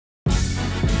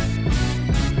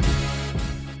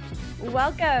and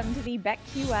welcome to the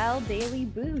BetQL Daily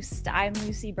Boost. I'm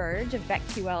Lucy Burge of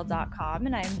BetQL.com,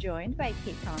 and I'm joined by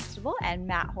Kate Constable and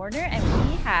Matt Horner, and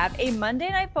we have a Monday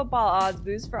Night Football odds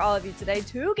boost for all of you today.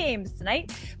 2 games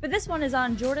tonight, but this one is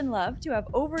on Jordan Love to have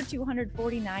over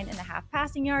 249.5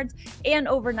 passing yards and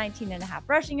over 19.5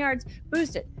 rushing yards,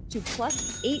 boosted to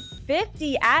plus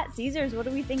 850 at Caesars. What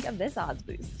do we think of this odds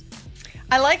boost?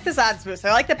 I like this odds boost.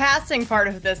 I like the passing part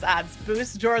of this odds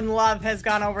boost. Jordan Love has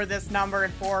gone over this number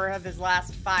in 4 of his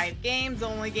last 5 games. The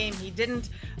only game he didn't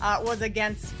was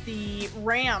against the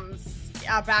Rams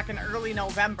back in early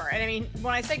November. And I mean,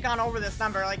 when I say gone over this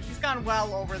number, like he's gone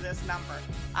well over this number.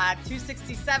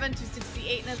 267,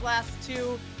 268 in his last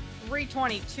 2.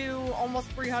 322, almost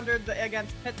 300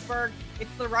 against Pittsburgh.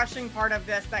 It's the rushing part of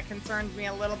this that concerns me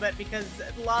a little bit because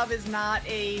Love is not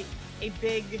a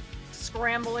big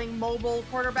scrambling mobile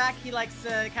quarterback. He likes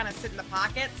to kind of sit in the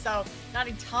pocket, so not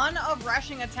a ton of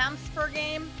rushing attempts per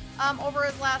game over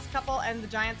his last couple, and the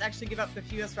Giants actually give up the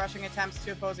fewest rushing attempts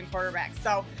to opposing quarterbacks.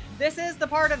 So this is the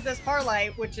part of this parlay,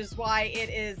 which is why it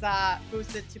is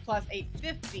boosted to plus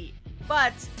 850.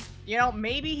 But you know,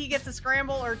 maybe he gets a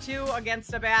scramble or 2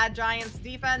 against a bad Giants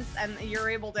defense and you're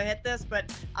able to hit this,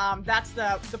 but that's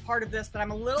the part of this that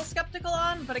I'm a little skeptical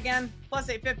on. But again, plus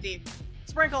 850.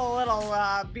 Sprinkle a little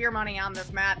beer money on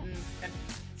this, Matt, and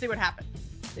see what happens.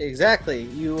 Exactly.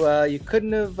 You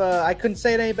couldn't have. I couldn't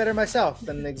say it any better myself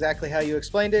than exactly how you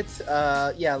explained it.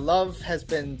 Yeah, Love has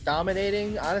been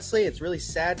dominating. Honestly, it's really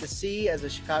sad to see as a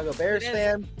Chicago Bears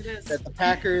fan that the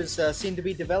Packers seem to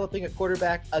be developing a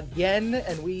quarterback again,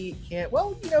 and we can't.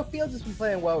 Well, you know, Fields has been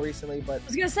playing well recently, but I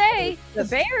was gonna say the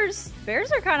Bears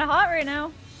are kind of hot right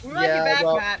now. We might be back,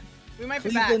 Matt. We might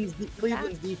be back.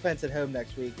 Cleveland's defense at home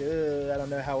next week. I don't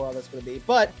know how well that's going to be.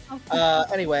 But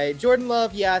anyway, Jordan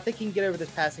Love, yeah, I think he can get over this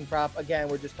passing prop. Again,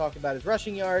 we're just talking about his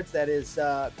rushing yards. That is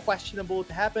questionable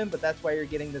to happen, but that's why you're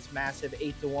getting this massive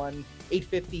 8-1,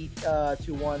 850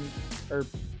 to 1, or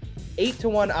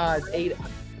 8-1 odds,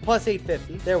 plus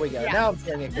 850. There we go. Yeah. Now I'm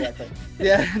saying it correctly.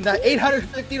 Yeah,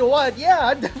 850 to 1. Yeah,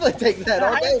 I'd definitely take that.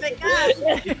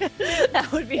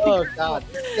 That would be oh, God.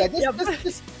 Yeah,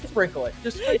 just sprinkle it.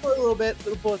 Just sprinkle it a little bit.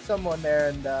 We'll put someone there,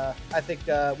 and I think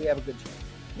we have a good chance.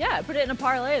 Yeah, put it in a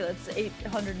parlay that's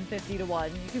 850 to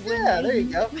 1. You could win. Yeah, there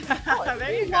you go.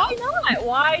 There you go. Why not?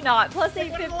 Why not? Plus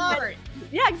 850.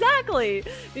 Yeah, exactly.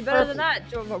 Be better than that.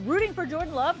 Rooting for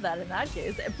Jordan Love then in that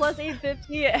case. Plus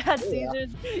 850 at Caesars.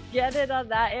 Get it on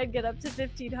that and get up to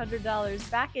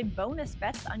 $1,500 back in bonus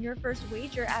bets on your first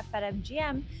wager at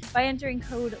BetMGM by entering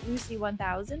code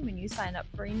Lucy1000 when you sign up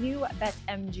for a new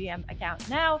BetMGM account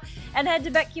now. And head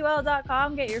to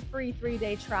BetQL.com, get your free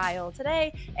 3-day trial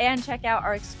today, and check out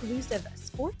our exclusive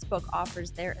sportsbook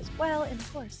offers there as well. And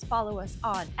of course, follow us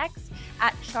on X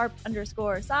at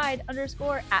 @sharp_side_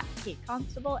 at Kate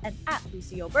Constable and at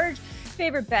Lucille Burge.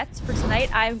 Favorite bets for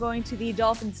tonight, I am going to the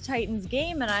Dolphins-Titans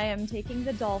game, and I am taking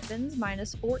the Dolphins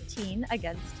minus 14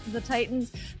 against the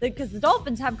Titans because the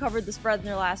Dolphins have covered the spread in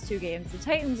their last 2 games. The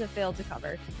Titans have failed to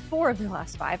cover 4 of their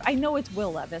last 5. I know it's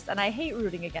Will Levis, and I hate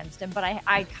rooting against him, but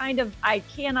I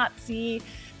cannot see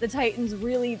the Titans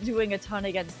really doing a ton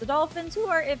against the Dolphins, who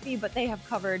are iffy, but they have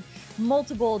covered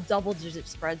multiple double-digit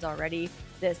spreads already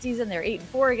this season. They're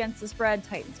 8-4 against the spread.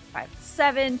 Titans are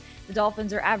 5-7. The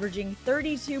Dolphins are averaging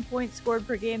 32 points scored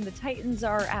per game. The Titans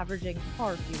are averaging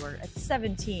far fewer at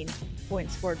 17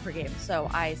 points scored per game. So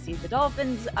I see the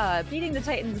Dolphins beating the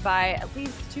Titans by at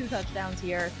least 2 touchdowns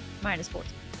here, minus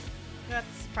 14.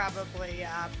 That's probably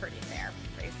pretty fair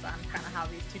based on kind of how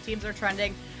these 2 teams are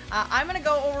trending. I'm going to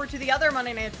go over to the other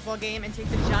Monday Night Football game and take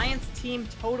the Giants team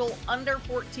total under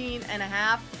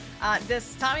 14.5.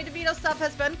 This Tommy DeVito stuff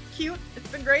has been cute. It's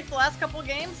been great the last couple of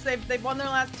games. They've won their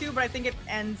last 2, but I think it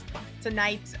ends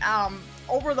tonight.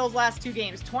 Over those last 2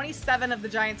 games, 27 of the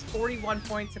Giants' 41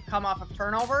 points have come off of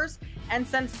turnovers. And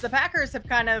since the Packers have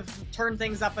kind of turned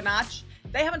things up a notch,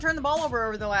 they haven't turned the ball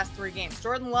over the last 3 games.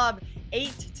 Jordan Love,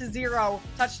 8-0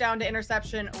 touchdown to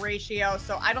interception ratio.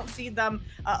 So I don't see them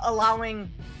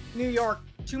allowing New York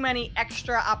too many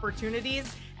extra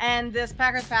opportunities. And this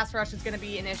Packers pass rush is going to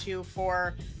be an issue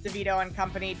for DeVito and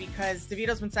company because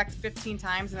DeVito's been sacked 15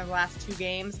 times in the last 2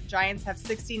 games. Giants have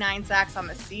 69 sacks on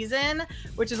the season,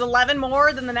 which is 11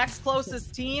 more than the next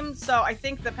closest team. So I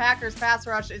think the Packers pass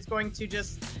rush is going to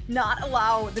just not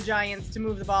allow the Giants to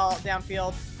move the ball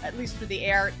downfield, at least through the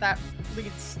air. That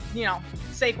leads, you know,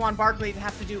 Saquon Barkley to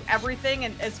have to do everything.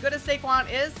 And as good as Saquon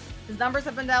is, his numbers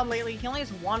have been down lately. He only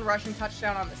has 1 rushing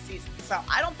touchdown on the season. So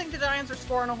I don't think the Giants are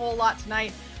scoring a whole lot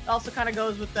tonight. It also kind of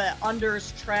goes with the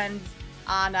unders trends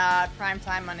on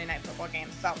primetime Monday Night Football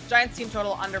games. So Giants team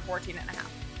total under 14.5.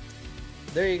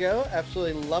 There you go.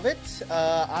 Absolutely love it.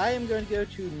 I am going to go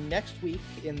to next week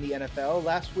in the NFL.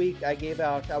 Last week I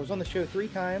was on the show 3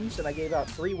 times and I gave out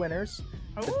 3 winners.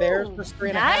 The Bears plus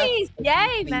 3.5. Nice.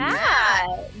 Yay,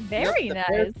 Matt. Very the nice.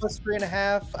 Bears plus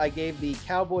 3.5. I gave the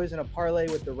Cowboys in a parlay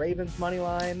with the Ravens money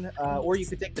line. Or you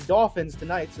could take the Dolphins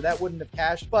tonight, so that wouldn't have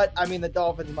cashed. But I mean, the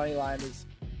Dolphins money line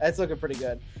that's looking pretty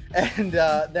good. And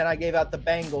then I gave out the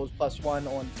Bengals plus 1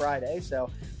 on Friday. So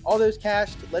all those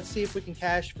cashed. Let's see if we can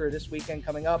cash for this weekend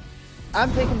coming up.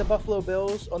 I'm taking the Buffalo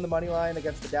Bills on the money line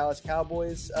against the Dallas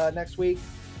Cowboys next week.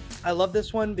 I love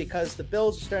this one because the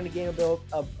Bills are starting to gain a bit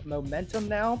of momentum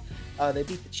now. They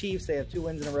beat the Chiefs. They have 2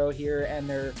 wins in a row here, and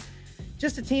they're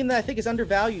just a team that I think is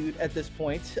undervalued at this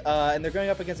point. And they're going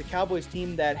up against a Cowboys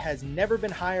team that has never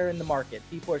been higher in the market.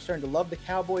 People are starting to love the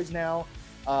Cowboys now.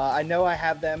 I know I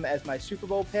have them as my Super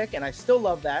Bowl pick, and I still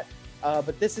love that.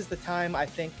 But this is the time, I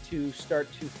think, to start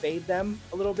to fade them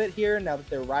a little bit here now that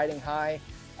they're riding high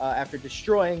after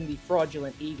destroying the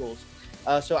fraudulent Eagles.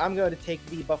 So I'm going to take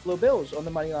the Buffalo Bills on the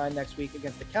money line next week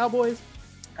against the Cowboys.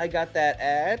 I got that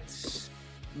at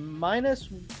minus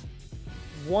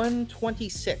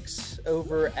 126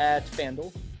 over at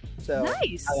FanDuel. So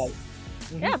nice. I like it.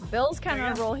 Yeah, Bill's kind of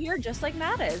on a roll here, just like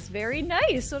Matt is. Very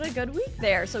nice. What a good week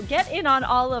there. So get in on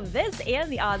all of this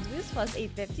and the odds boost plus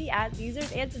 850 at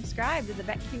Caesars and subscribe to the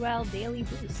BetQL Daily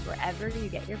Boost wherever you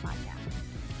get your podcast.